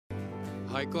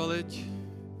Hi, college.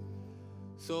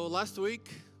 So last week,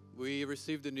 we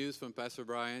received the news from Pastor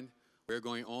Brian. We're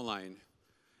going online.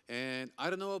 And I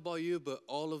don't know about you, but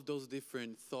all of those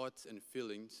different thoughts and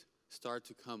feelings start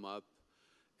to come up.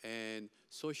 And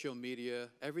social media,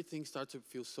 everything starts to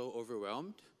feel so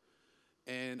overwhelmed.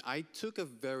 And I took a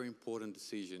very important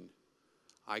decision.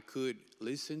 I could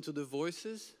listen to the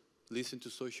voices, listen to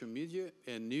social media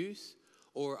and news,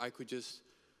 or I could just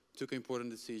take an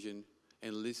important decision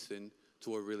and listen to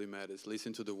what really matters,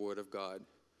 listen to the Word of God.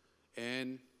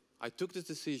 And I took this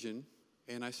decision,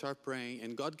 and I started praying,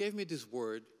 and God gave me this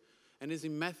word, and it's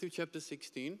in Matthew chapter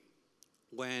 16,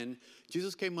 when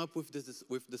Jesus came up with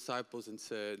disciples and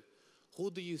said, "Who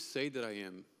do you say that I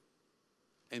am?"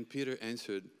 And Peter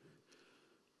answered,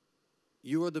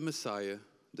 "You are the Messiah,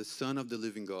 the Son of the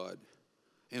living God."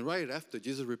 And right after,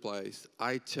 Jesus replies,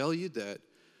 "I tell you that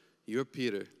you're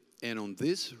Peter, and on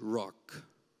this rock,"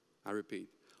 I repeat,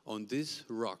 "on this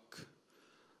rock,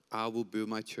 I will build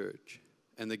my church,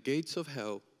 and the gates of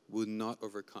hell will not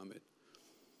overcome it."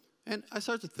 And I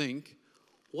started to think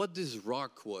what this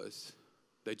rock was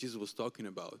that Jesus was talking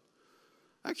about.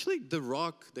 Actually, the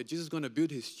rock that Jesus is going to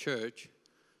build his church,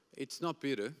 it's not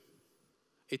Peter.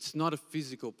 It's not a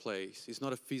physical place. It's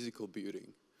not a physical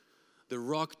building. The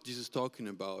rock Jesus is talking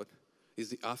about is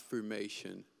the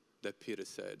affirmation that Peter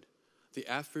said. The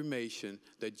affirmation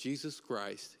that Jesus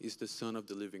Christ is the Son of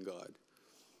the living God.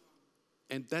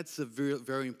 And that's a very,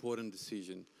 very important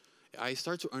decision. I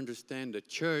start to understand that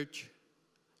church,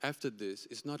 after this,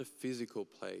 is not a physical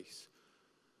place.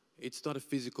 It's not a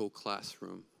physical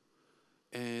classroom.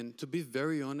 And to be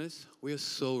very honest, we are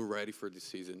so ready for this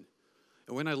season.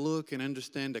 And when I look and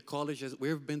understand that college,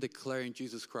 we've been declaring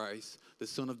Jesus Christ, the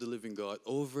Son of the living God,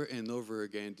 over and over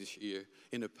again this year,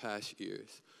 in the past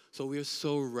years. So we are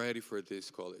so ready for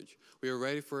this college. We are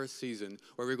ready for a season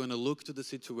where we're going to look to the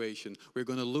situation. We're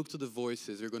going to look to the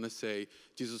voices. We're going to say,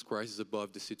 Jesus Christ is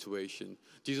above the situation.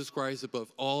 Jesus Christ is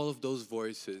above all of those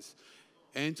voices.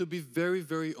 And to be very,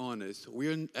 very honest,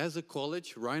 as a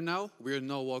college right now, we are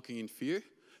not walking in fear.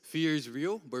 Fear is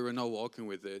real, but we're not walking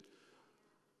with it.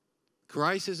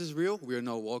 Crisis is real. We are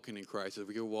not walking in crisis.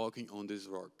 We are walking on this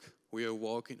rock. We are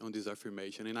walking on this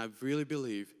affirmation. And I really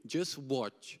believe, just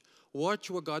watch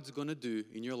what God's going to do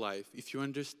in your life if you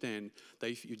understand that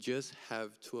if you just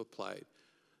have to apply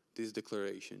this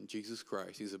declaration, Jesus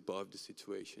Christ is above the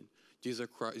situation. Jesus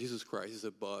Christ is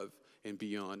above and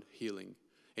beyond healing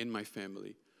in my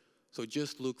family. So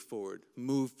just look forward,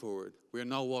 move forward. We are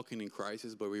not walking in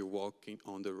crisis, but we're walking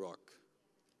on the rock.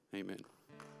 Amen.